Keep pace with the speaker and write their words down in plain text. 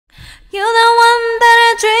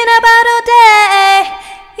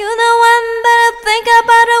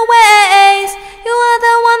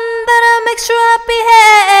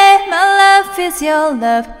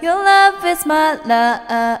your love is my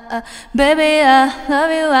love. Baby, I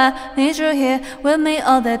love you, I need you here with me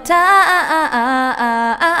all the time.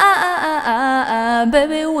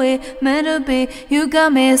 Baby, we meant to be, you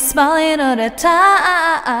got me smiling all the time.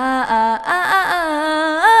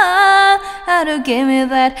 How to give me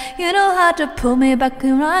that, you know how to pull me back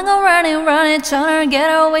and running, trying to get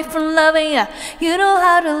away from loving ya. You know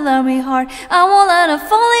how to love me hard, I won't let it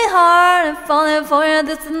falling hard and falling for you,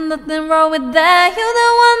 there's nothing wrong with that. You're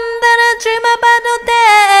the one that I dream about all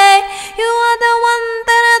day. You are the one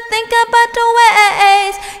that I think about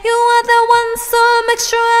always. You are the one, so make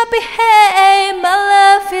sure I behave. My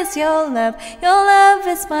love is your love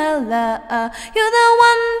is my love. You're the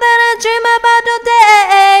one that I dream about all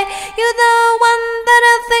day. You're the one that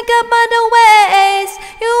I think about always.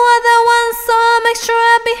 You are the one, so make sure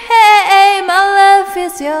I behave. My love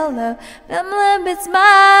is your love, my love is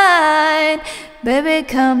mine. Baby,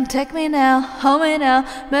 come take me now, hold me now,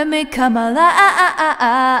 make me come alive.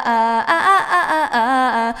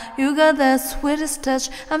 You got the sweetest touch,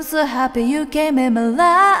 I'm so happy you gave me my life.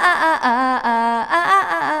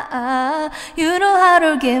 You know how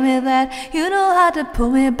to give me that, you know how to pull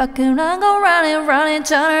me back and I go running,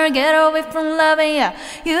 trying to get away from loving ya.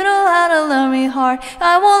 You know how to love me hard,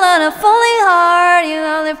 I won't let it falling hard. You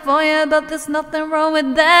only for you, but there's nothing wrong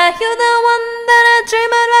with that. You're the one that I dream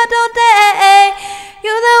about all day.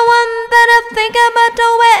 You're the one that I think about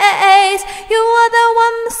always. You are the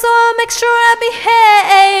one, so I make sure I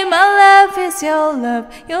behave. My love is your love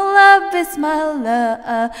is my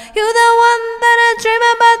love. You're the one that I dream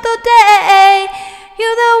about all day.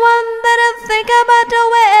 You're the one that I think about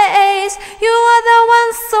always. You are the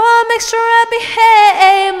one, so I make sure I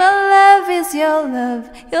behave. My love is your love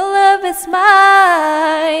is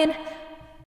mine.